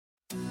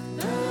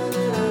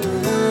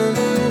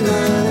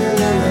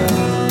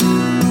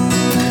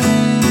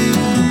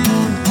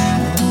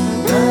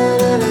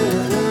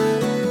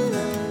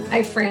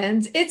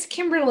friends, it's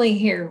Kimberly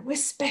here with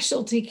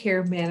Specialty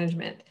Care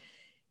Management.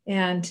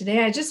 And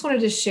today I just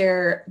wanted to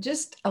share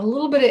just a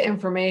little bit of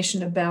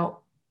information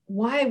about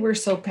why we're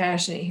so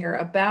passionate here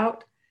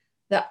about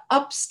the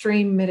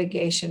upstream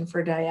mitigation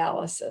for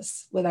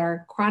dialysis with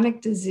our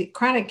chronic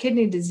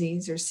kidney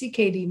disease or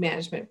CKD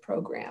management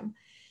program.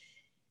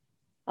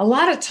 A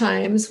lot of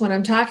times when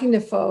I'm talking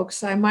to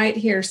folks, I might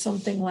hear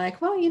something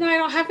like, well, I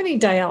don't have any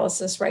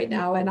dialysis right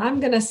now, and I'm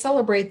going to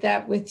celebrate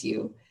that with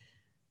you.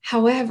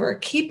 However,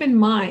 keep in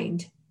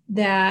mind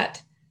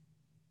that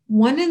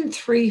 1 in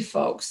 3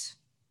 folks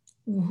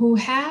who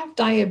have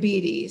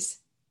diabetes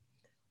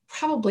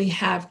probably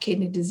have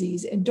kidney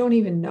disease and don't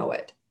even know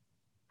it.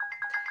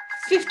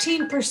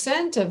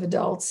 15% of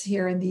adults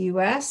here in the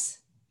US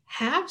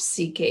have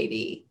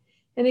CKD.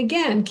 And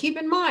again, keep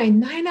in mind,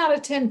 9 out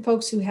of 10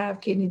 folks who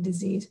have kidney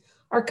disease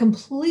are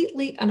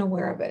completely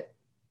unaware of it.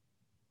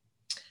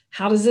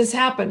 How does this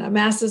happen? I'm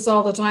asked this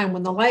all the time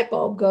when the light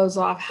bulb goes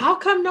off. How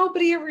come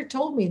nobody ever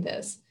told me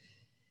this?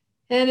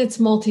 And it's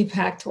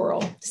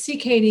multifactorial.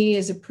 CKD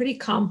is a pretty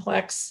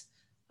complex,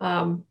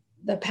 the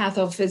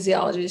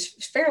pathophysiology is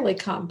fairly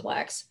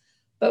complex.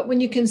 But when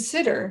you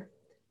consider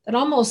that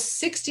almost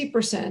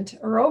 60%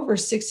 or over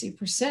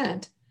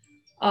 60%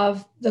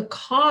 of the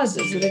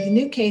causes of the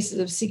new cases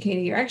of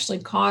CKD are actually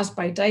caused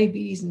by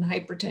diabetes and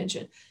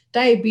hypertension,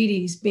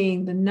 diabetes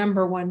being the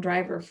 #1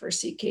 driver for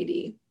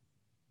CKD.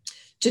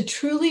 To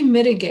truly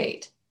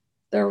mitigate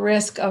the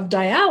risk of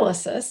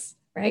dialysis,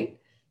 right?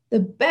 The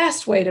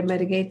best way to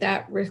mitigate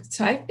that risk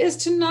type is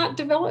to not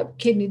develop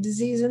kidney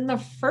disease in the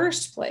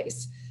first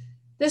place.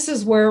 This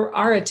is where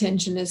our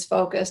attention is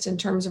focused in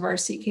terms of our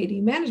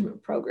CKD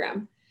management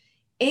program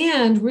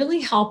and really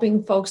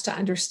helping folks to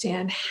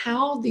understand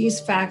how these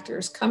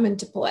factors come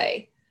into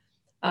play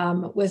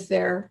with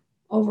their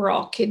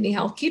overall kidney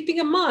health, keeping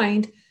in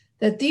mind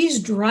that these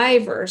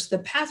drivers, the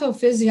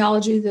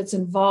pathophysiology that's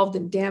involved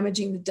in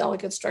damaging the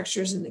delicate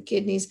structures in the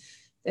kidneys,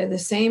 they're the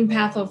same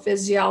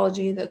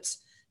pathophysiology that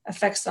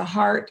affects the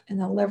heart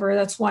and the liver.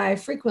 That's why I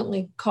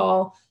frequently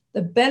call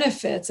the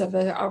benefits of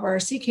our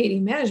CKD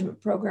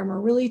management program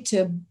are really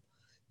to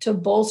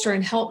bolster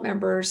and help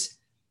members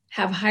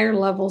have higher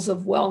levels of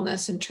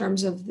wellness in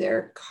terms of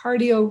their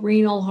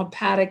cardiorenal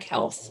hepatic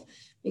health,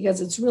 because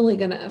it's really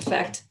going to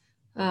affect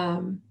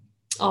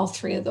all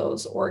 3 of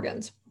those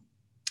organs.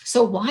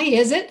 So why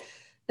is it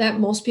that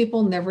most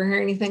people never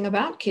hear anything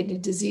about kidney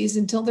disease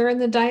until they're in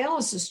the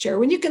dialysis chair?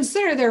 When you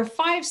consider there are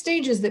 5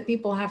 stages that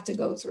people have to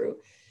go through,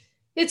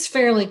 it's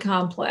fairly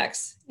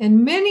complex.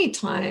 And many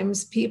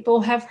times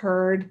people have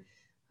heard,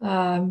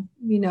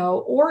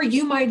 or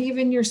you might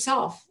even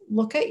yourself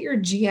look at your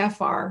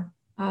GFR.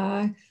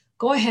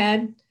 Go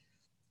ahead,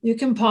 you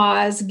can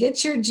pause,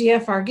 get your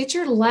GFR, get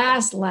your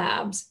last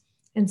labs,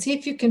 and see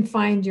if you can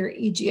find your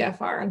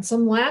eGFR. On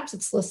some labs,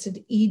 it's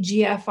listed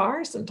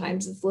eGFR.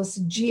 Sometimes it's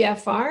listed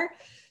GFR.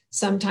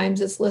 Sometimes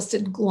it's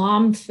listed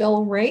glom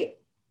fill rate.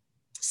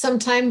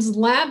 Sometimes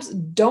labs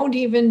don't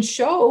even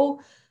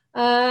show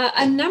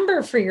a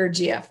number for your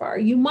GFR.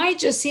 You might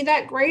just see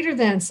that greater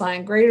than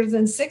sign, greater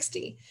than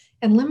 60.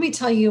 And let me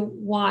tell you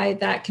why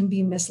that can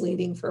be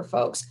misleading for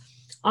folks.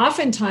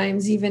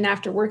 Oftentimes, even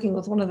after working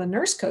with one of the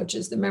nurse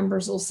coaches, the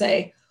members will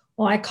say,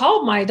 well, I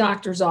called my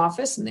doctor's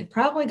office and they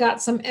probably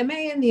got some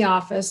MA in the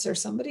office or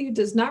somebody who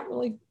does not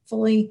really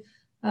fully,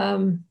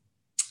 doesn't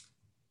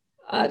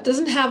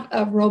have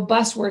a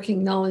robust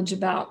working knowledge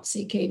about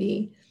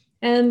CKD.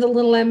 And the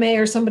little MA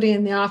or somebody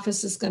in the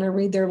office is going to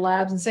read their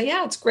labs and say,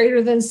 yeah, it's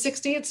greater than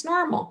 60, it's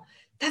normal.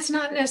 That's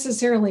not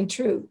necessarily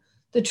true.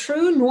 The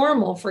true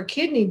normal for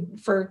kidney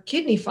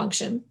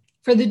function,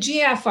 for the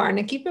GFR,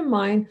 now keep in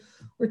mind,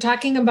 we're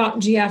talking about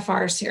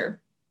GFRs here.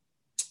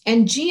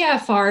 And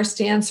GFR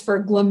stands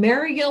for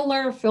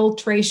glomerular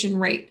filtration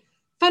rate.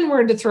 Fun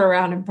word to throw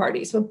around in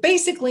parties. But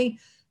basically,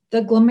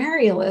 the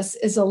glomerulus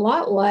is a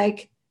lot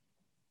like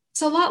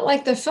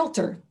the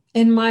filter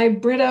in my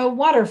Brita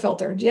water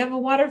filter. Do you have a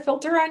water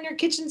filter on your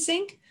kitchen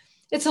sink?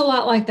 It's a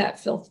lot like that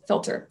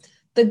filter.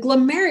 The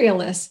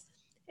glomerulus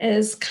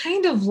is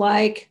kind of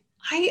like,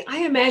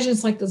 I imagine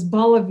it's like this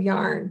ball of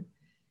yarn,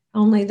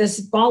 only this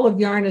ball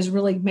of yarn is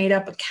really made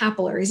up of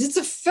capillaries. It's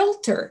a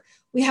filter.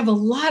 We have a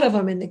lot of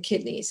them in the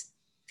kidneys.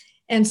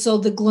 And so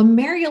the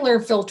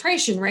glomerular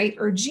filtration rate,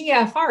 or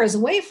GFR, is a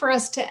way for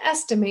us to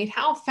estimate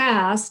how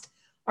fast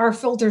our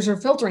filters are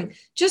filtering.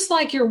 Just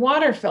like your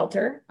water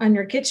filter on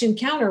your kitchen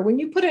counter, when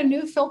you put a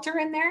new filter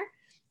in there,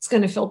 it's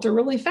going to filter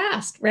really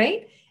fast,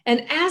 right?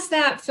 And as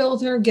that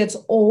filter gets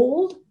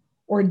old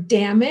or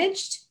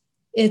damaged,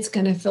 it's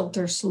going to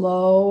filter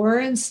slower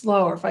and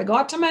slower. If I go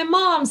out to my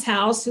mom's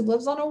house, who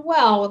lives on a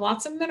well with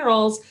lots of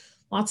minerals,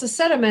 lots of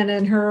sediment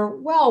in her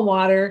well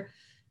water,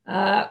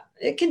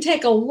 it can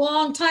take a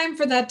long time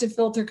for that to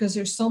filter because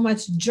there's so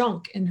much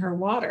junk in her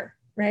water,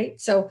 right?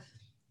 So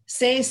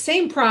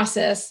same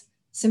process,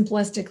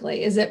 simplistically,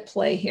 is at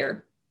play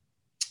here.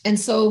 And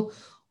so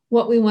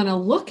what we want to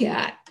look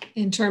at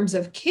in terms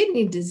of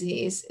kidney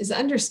disease is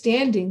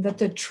understanding that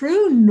the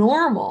true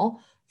normal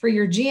for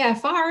your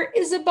GFR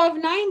is above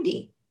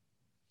 90.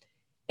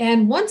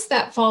 And once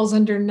that falls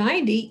under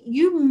 90,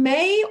 you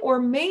may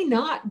or may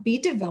not be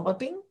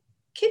developing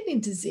kidney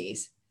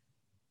disease.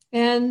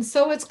 And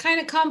so it's kind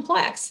of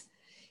complex.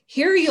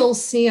 Here you'll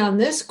see on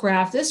this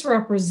graph, this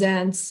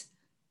represents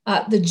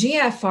the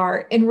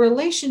GFR in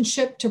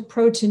relationship to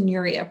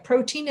proteinuria.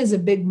 Protein is a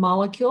big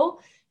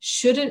molecule,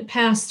 shouldn't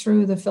pass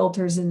through the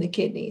filters in the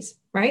kidneys,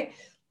 right?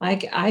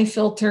 Like I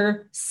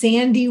filter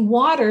sandy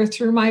water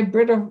through my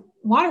Brita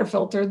water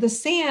filter. The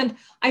sand,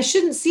 I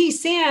shouldn't see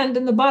sand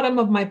in the bottom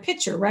of my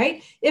pitcher,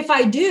 right? If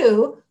I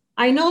do,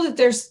 I know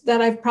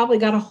that I've probably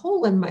got a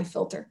hole in my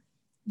filter.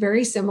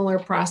 Very similar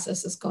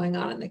processes going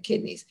on in the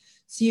kidneys.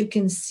 So you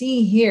can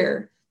see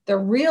here, the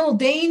real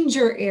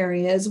danger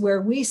areas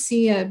where we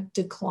see a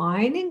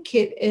decline in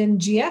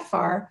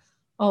GFR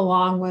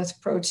along with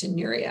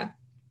proteinuria.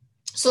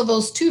 So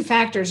those two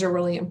factors are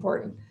really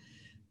important.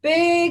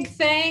 Big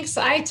thanks,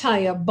 I tell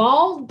you,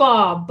 Bob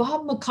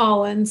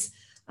McCollins.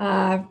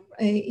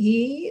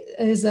 He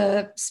is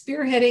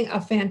spearheading a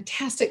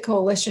fantastic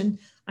coalition.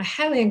 I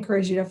highly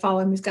encourage you to follow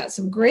him. He's got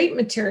some great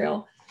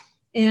material.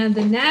 And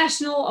the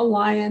National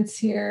Alliance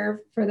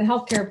here for the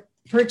Healthcare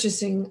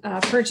Purchase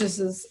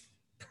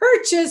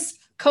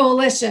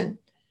Coalition,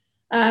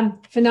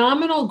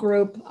 phenomenal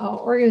group,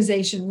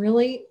 organization,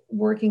 really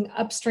working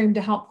upstream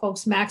to help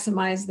folks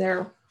maximize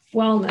their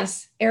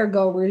wellness,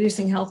 ergo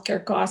reducing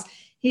healthcare costs.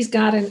 He's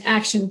got an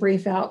action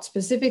brief out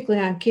specifically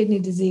on kidney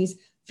disease.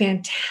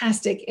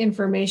 Fantastic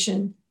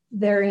information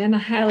therein. I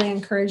highly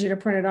encourage you to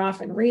print it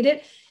off and read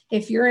it.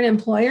 If you're an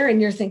employer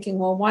and you're thinking,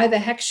 well, why the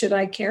heck should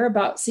I care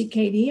about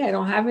CKD? I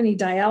don't have any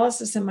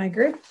dialysis in my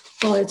group.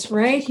 Well, it's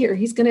right here.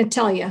 He's going to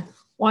tell you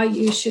why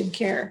you should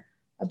care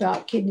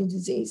about kidney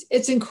disease.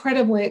 It's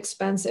incredibly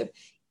expensive.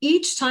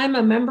 Each time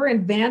a member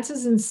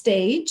advances in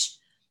stage,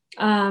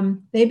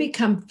 they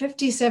become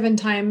 57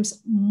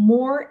 times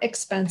more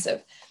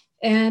expensive.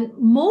 And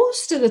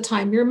most of the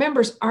time, your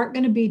members aren't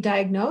going to be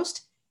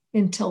diagnosed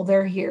until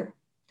they're here.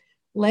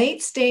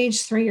 Late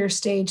stage 3 or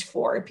stage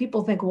 4.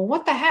 People think, well,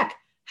 what the heck?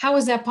 How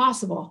is that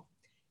possible?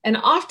 And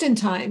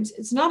oftentimes,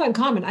 it's not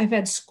uncommon. I've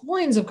had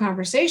squillions of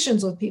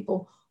conversations with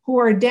people who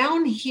are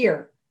down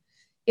here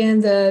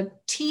in the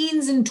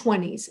teens and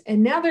 20s,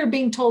 and now they're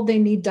being told they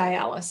need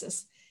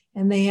dialysis.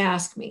 And they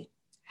ask me,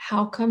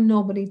 how come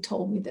nobody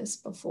told me this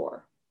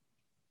before?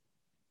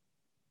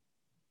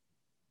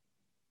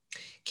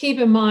 Keep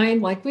in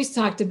mind, like we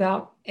talked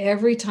about,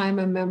 every time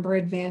a member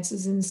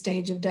advances in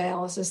stage of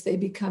dialysis, they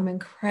become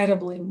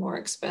incredibly more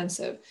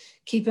expensive.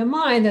 Keep in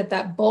mind that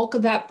that bulk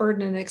of that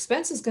burden and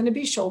expense is going to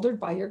be shouldered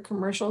by your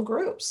commercial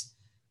groups.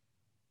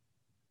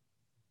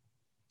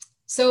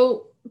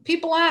 So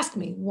people ask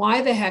me,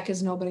 why the heck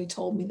has nobody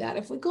told me that?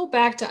 If we go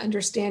back to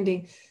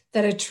understanding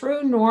that a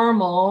true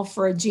normal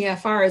for a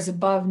GFR is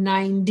above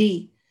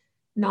 90,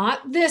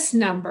 not this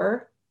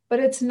number, but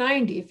it's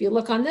 90. If you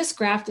look on this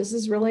graph, this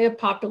is really a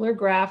popular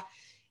graph,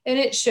 and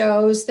it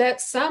shows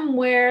that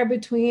somewhere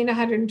between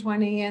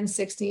 120 and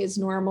 60 is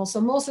normal. So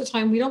most of the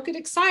time we don't get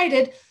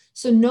excited.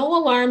 So no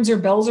alarms or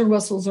bells or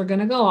whistles are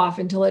going to go off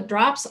until it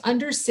drops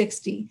under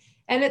 60,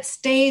 and it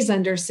stays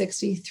under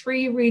 60,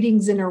 3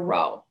 readings in a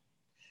row.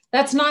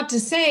 That's not to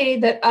say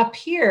that up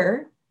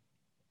here,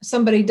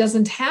 somebody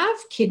doesn't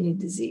have kidney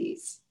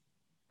disease,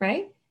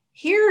 right?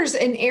 Here's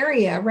an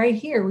area right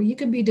here where you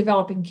could be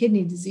developing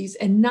kidney disease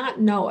and not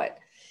know it.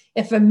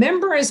 If a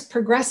member is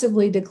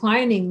progressively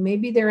declining,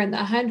 maybe they're in the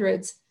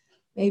hundreds,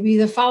 maybe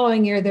the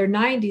following year they're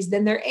 90s,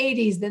 then they're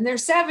 80s, then they're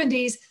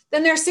 70s,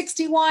 then they're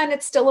 61,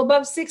 it's still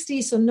above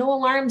 60, so no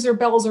alarms or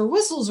bells or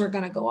whistles are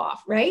going to go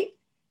off, right?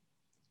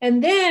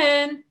 And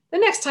then the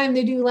next time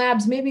they do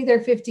labs, maybe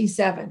they're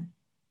 57.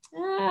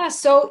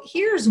 So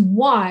here's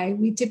why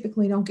we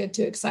typically don't get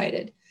too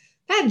excited.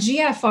 That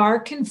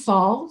GFR can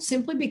fall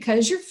simply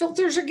because your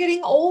filters are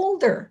getting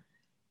older,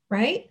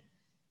 right?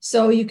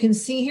 So you can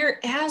see here,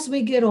 as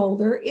we get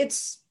older,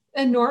 it's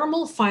a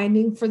normal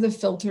finding for the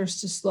filters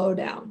to slow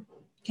down,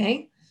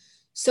 okay?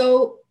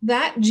 So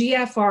that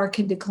GFR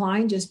can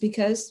decline just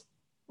because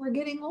we're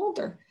getting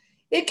older.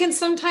 It can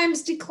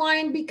sometimes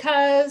decline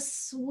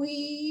because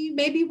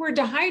maybe we're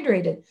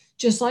dehydrated,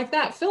 just like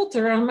that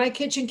filter on my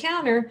kitchen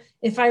counter.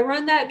 If I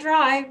run that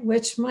dry,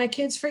 which my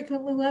kids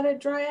frequently let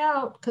it dry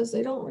out because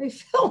they don't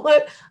refill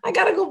it, I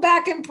got to go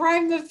back and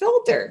prime the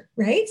filter,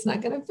 right? It's not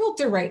going to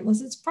filter right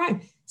unless it's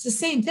primed. It's the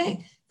same thing.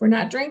 If we're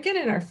not drinking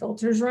and our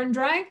filters run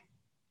dry,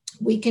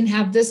 we can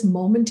have this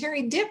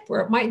momentary dip where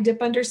it might dip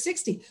under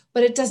 60,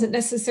 but it doesn't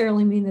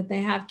necessarily mean that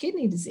they have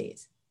kidney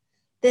disease.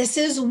 This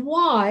is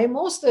why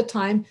most of the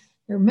time,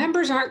 your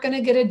members aren't going to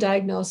get a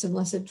diagnosis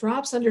unless it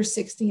drops under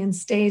 60 and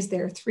stays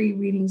there 3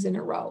 readings in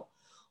a row.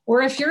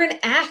 Or if you're an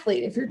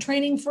athlete, if you're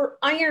training for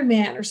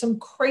Ironman or some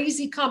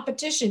crazy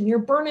competition, you're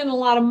burning a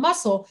lot of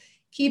muscle,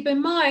 keep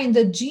in mind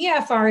the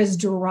GFR is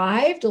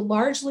derived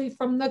largely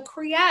from the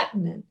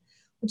creatinine,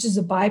 which is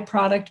a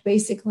byproduct,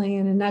 basically,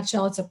 in a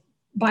nutshell, it's a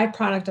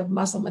byproduct of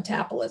muscle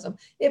metabolism.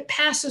 It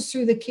passes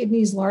through the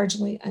kidneys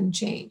largely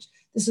unchanged.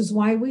 This is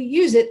why we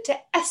use it to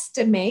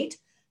estimate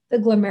the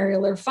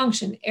glomerular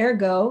function,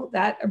 ergo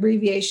that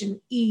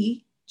abbreviation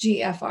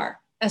eGFR,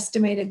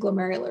 estimated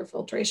glomerular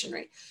filtration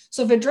rate.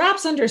 So if it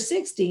drops under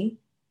 60,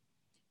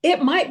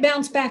 it might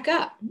bounce back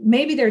up.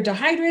 Maybe they're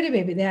dehydrated,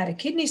 maybe they had a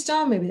kidney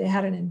stone, maybe they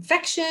had an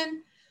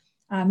infection,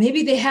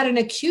 maybe they had an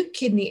acute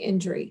kidney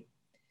injury.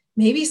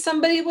 Maybe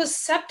somebody was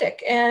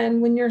septic,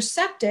 and when you're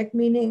septic,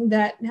 meaning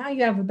that now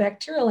you have a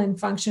bacterial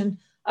infection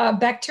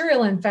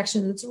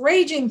that's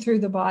raging through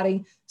the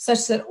body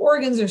such that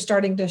organs are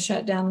starting to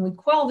shut down. We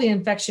quell the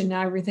infection,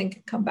 now everything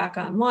can come back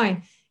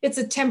online. It's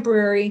a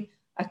temporary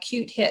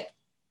acute hit.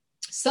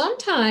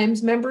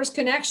 Sometimes members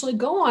can actually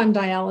go on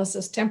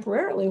dialysis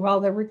temporarily while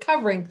they're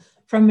recovering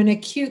from an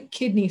acute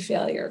kidney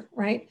failure,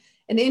 right?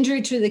 An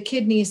injury to the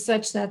kidneys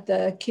such that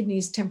the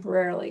kidneys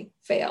temporarily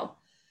fail.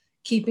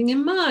 Keeping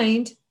in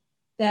mind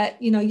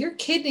that, your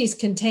kidneys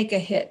can take a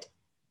hit,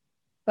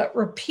 but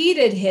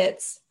repeated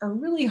hits are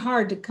really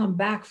hard to come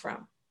back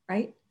from,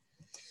 right?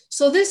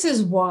 So this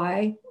is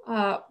why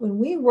when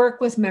we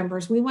work with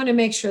members, we want to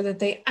make sure that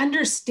they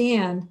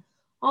understand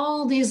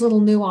all these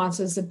little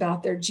nuances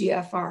about their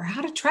GFR,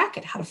 how to track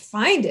it, how to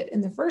find it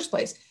in the first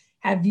place.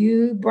 Have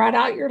you brought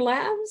out your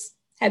labs?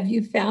 Have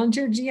you found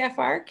your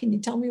GFR? Can you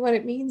tell me what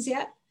it means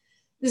yet?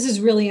 This is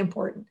really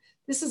important.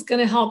 This is going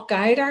to help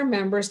guide our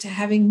members to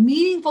having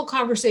meaningful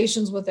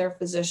conversations with their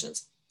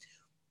physicians.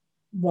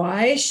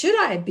 Why should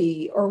I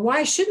be, or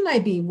why shouldn't I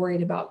be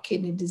worried about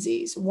kidney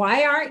disease?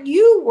 Why aren't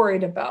you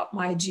worried about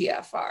my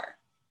GFR?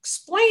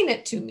 Explain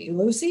it to me,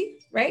 Lucy,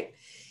 right?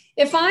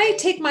 If I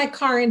take my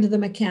car into the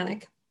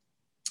mechanic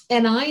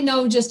and I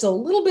know just a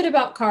little bit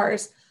about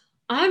cars,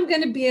 I'm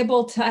going to be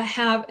able to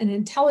have an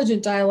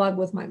intelligent dialogue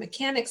with my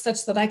mechanic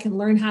such that I can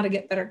learn how to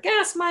get better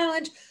gas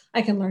mileage.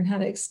 I can learn how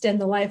to extend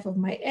the life of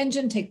my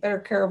engine, take better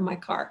care of my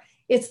car.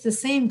 It's the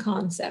same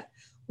concept.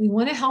 We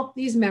want to help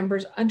these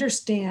members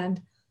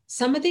understand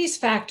some of these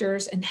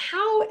factors and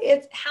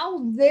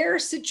how their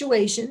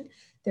situation,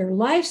 their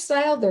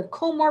lifestyle, their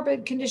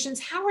comorbid conditions,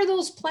 how are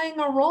those playing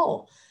a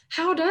role?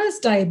 How does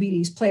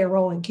diabetes play a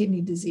role in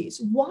kidney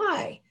disease?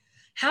 Why?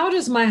 How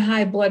does my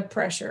high blood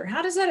pressure,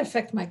 how does that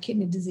affect my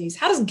kidney disease?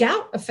 How does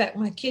gout affect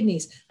my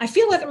kidneys? I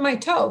feel it in my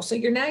toe. So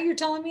you're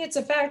telling me it's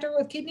a factor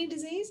with kidney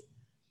disease?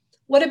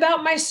 What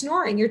about my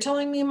snoring? You're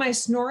telling me my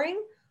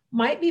snoring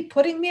might be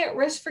putting me at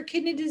risk for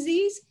kidney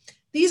disease?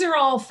 These are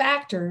all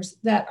factors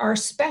that our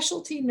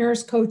specialty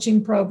nurse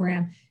coaching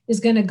program is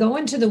going to go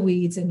into the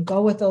weeds and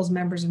go with those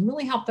members and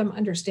really help them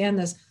understand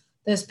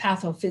this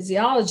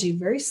pathophysiology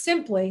very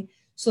simply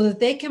so that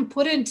they can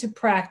put into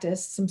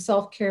practice some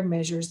self-care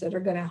measures that are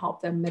going to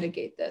help them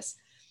mitigate this.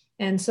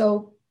 And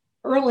so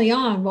early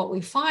on, what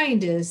we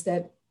find is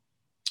that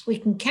we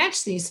can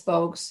catch these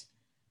folks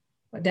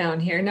down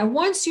here. Now,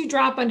 once you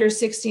drop under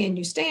 60 and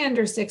you stay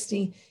under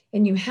 60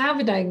 and you have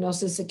a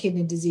diagnosis of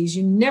kidney disease,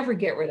 you never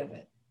get rid of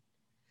it.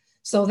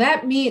 So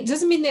that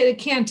doesn't mean that it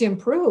can't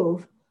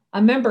improve.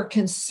 A member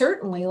can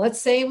certainly, let's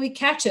say we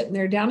catch it and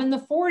they're down in the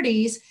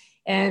 40s,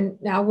 and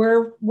now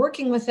we're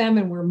working with them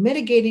and we're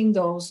mitigating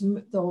the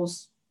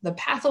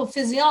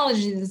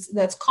pathophysiology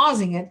that's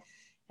causing it.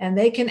 And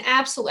they can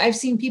absolutely, I've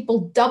seen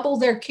people double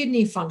their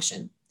kidney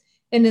function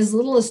in as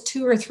little as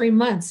 2 or 3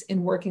 months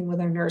in working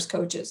with our nurse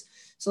coaches.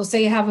 So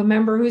say you have a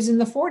member who's in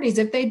the 40s,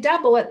 if they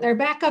double it, they're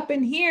back up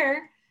in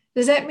here.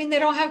 Does that mean they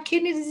don't have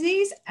kidney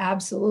disease?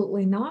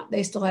 Absolutely not.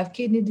 They still have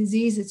kidney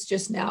disease. It's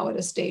just now at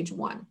a stage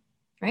 1,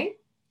 right?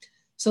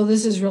 So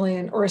this is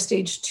really or a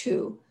stage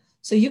 2.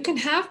 So you can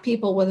have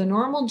people with a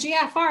normal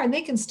GFR and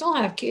they can still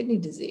have kidney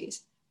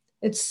disease.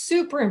 It's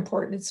super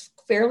important. It's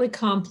fairly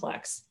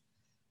complex.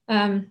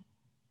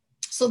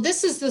 So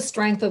this is the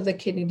strength of the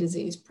kidney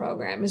disease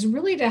program, is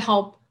really to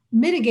help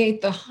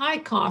mitigate the high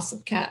costs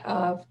of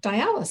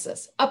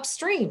dialysis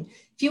upstream.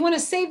 If you want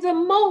to save the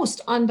most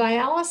on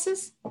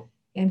dialysis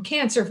and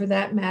cancer for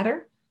that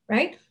matter,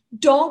 right?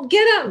 Don't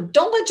get them.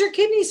 Don't let your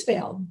kidneys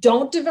fail.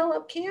 Don't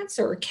develop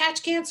cancer or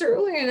catch cancer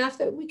early enough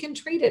that we can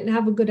treat it and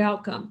have a good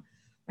outcome,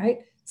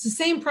 right? It's the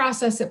same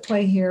process at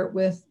play here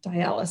with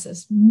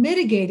dialysis,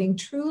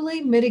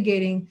 truly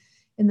mitigating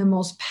in the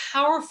most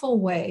powerful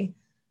way.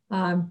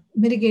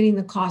 Mitigating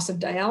the cost of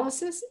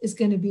dialysis is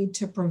going to be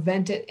to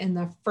prevent it in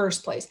the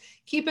first place.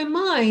 Keep in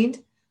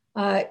mind,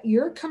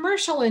 your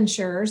commercial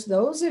insurers,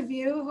 those of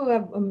you who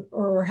have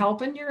or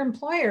helping your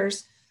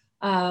employers,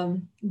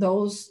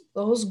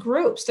 those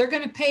groups, they're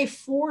going to pay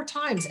 4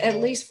 times, at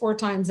least 4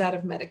 times out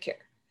of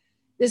Medicare.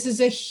 This is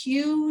a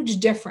huge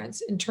difference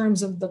in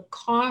terms of the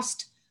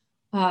cost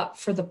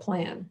for the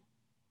plan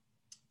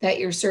that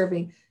you're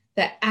serving.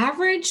 The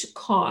average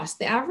cost,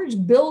 the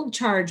average bill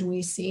charge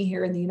we see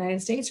here in the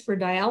United States for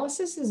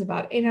dialysis is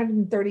about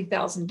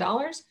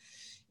 $830,000.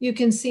 You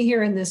can see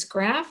here in this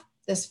graph,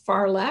 this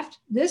far left,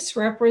 this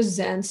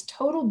represents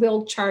total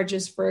bill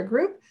charges for a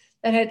group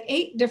that had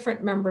 8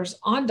 different members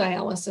on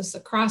dialysis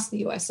across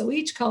the US. So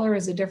each color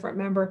is a different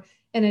member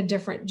in a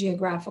different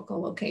geographical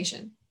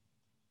location.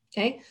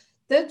 Okay.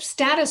 The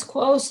status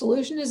quo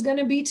solution is going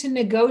to be to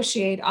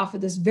negotiate off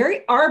of this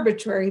very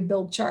arbitrary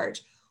bill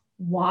charge.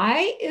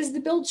 Why is the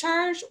bill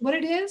charge what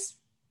it is?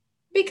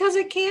 Because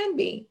it can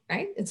be,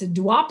 right? It's a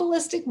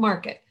duopolistic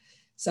market.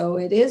 So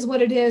it is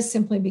what it is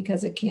simply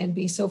because it can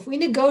be. So if we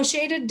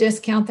negotiate a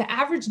discount, the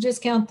average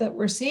discount that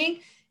we're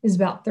seeing is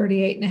about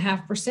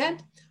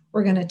 38.5%.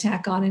 We're going to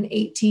tack on an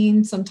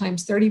 18,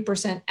 sometimes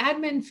 30%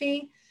 admin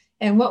fee.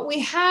 And what we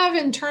have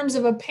in terms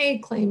of a paid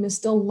claim is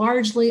still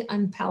largely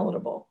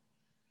unpalatable.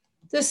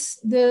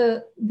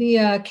 The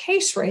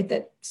case rate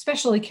that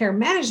specialty care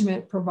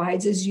management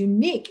provides is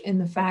unique in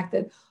the fact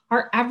that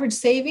our average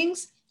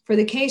savings for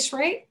the case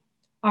rate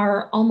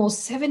are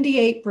almost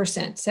 78%,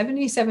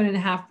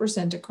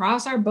 77.5%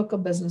 across our book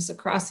of business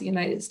across the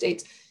United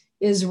States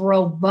is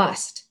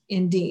robust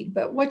indeed.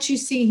 But what you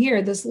see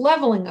here, this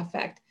leveling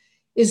effect,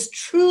 is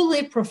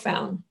truly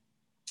profound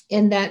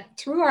in that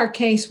through our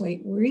case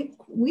rate,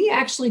 we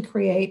actually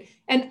create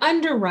and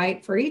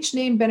underwrite for each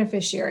named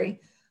beneficiary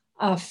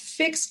a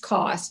fixed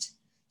cost.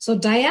 So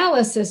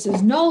dialysis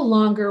is no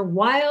longer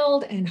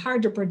wild and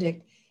hard to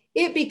predict.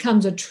 It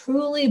becomes a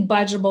truly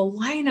budgetable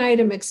line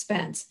item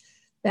expense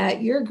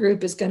that your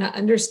group is going to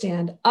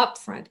understand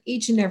upfront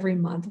each and every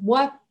month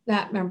what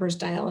that member's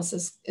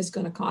dialysis is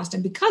going to cost.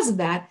 And because of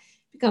that,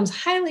 it becomes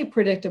highly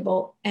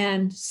predictable.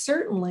 And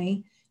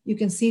certainly you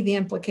can see the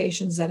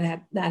implications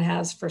that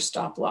has for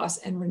stop loss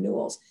and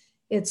renewals.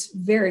 It's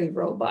very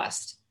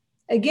robust.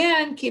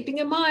 Again, keeping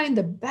in mind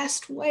the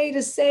best way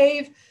to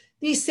save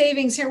these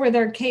savings here with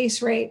our case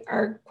rate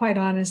are, quite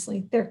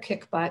honestly, they're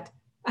kick butt.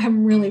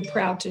 I'm really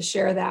proud to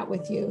share that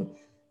with you.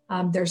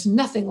 There's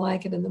nothing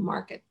like it in the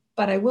market.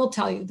 But I will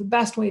tell you, the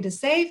best way to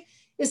save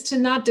is to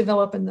not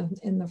develop in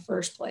the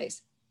first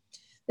place.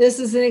 This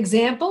is an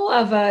example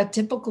of a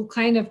typical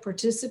kind of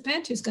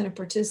participant who's going to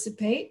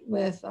participate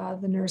with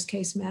the nurse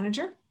case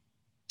manager,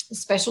 the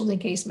specialty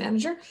case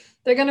manager.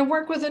 They're going to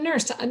work with a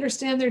nurse to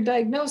understand their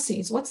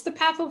diagnoses. What's the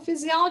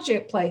pathophysiology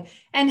at play?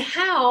 And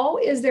how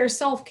is their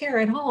self-care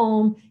at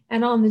home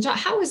and on the job?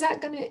 How is that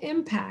going to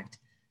impact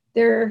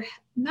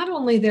not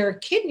only their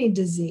kidney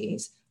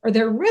disease or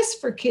their risk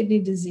for kidney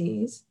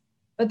disease,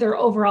 but their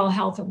overall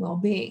health and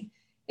well-being?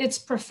 It's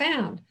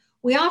profound.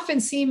 We often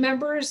see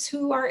members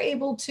who are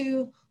able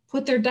to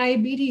put their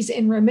diabetes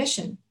in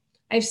remission.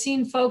 I've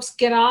seen folks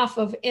get off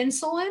of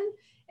insulin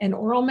and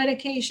oral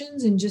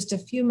medications in just a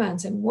few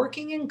months and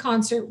working in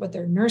concert with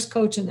their nurse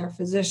coach and their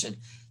physician.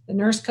 The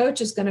nurse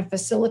coach is going to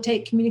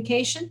facilitate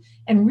communication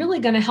and really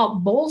going to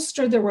help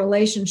bolster the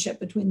relationship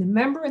between the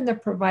member and the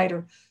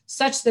provider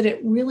such that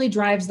it really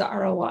drives the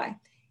ROI.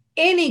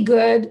 Any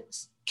good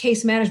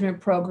case management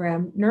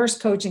program, nurse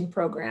coaching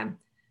program,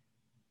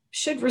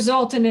 should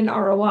result in an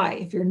ROI.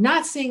 If you're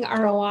not seeing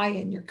ROI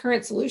in your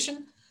current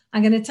solution,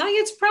 I'm going to tell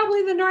you it's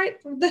probably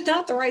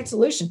not the right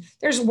solution.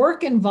 There's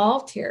work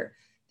involved here.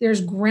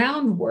 There's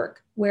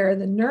groundwork where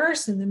the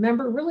nurse and the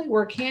member really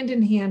work hand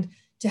in hand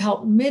to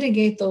help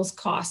mitigate those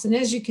costs. And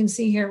as you can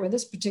see here with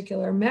this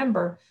particular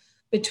member,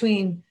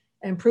 between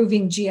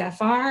improving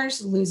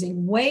GFRs,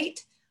 losing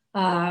weight,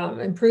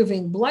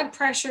 improving blood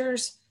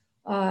pressures,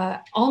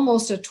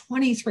 almost a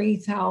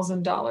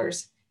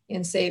 $23,000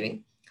 in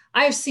saving.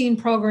 I've seen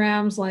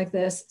programs like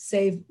this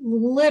save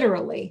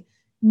literally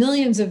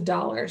millions of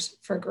dollars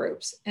for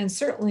groups and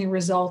certainly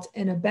result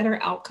in a better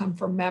outcome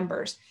for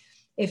members.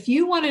 If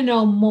you want to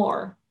know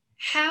more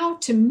how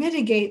to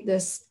mitigate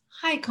this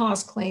high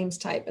cost claims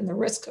type and the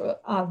risk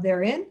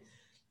therein,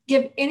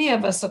 give any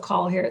of us a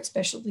call here at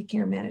Specialty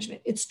Care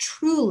Management. It's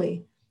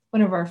truly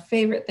one of our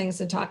favorite things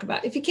to talk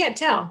about. If you can't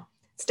tell,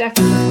 it's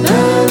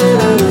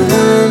definitely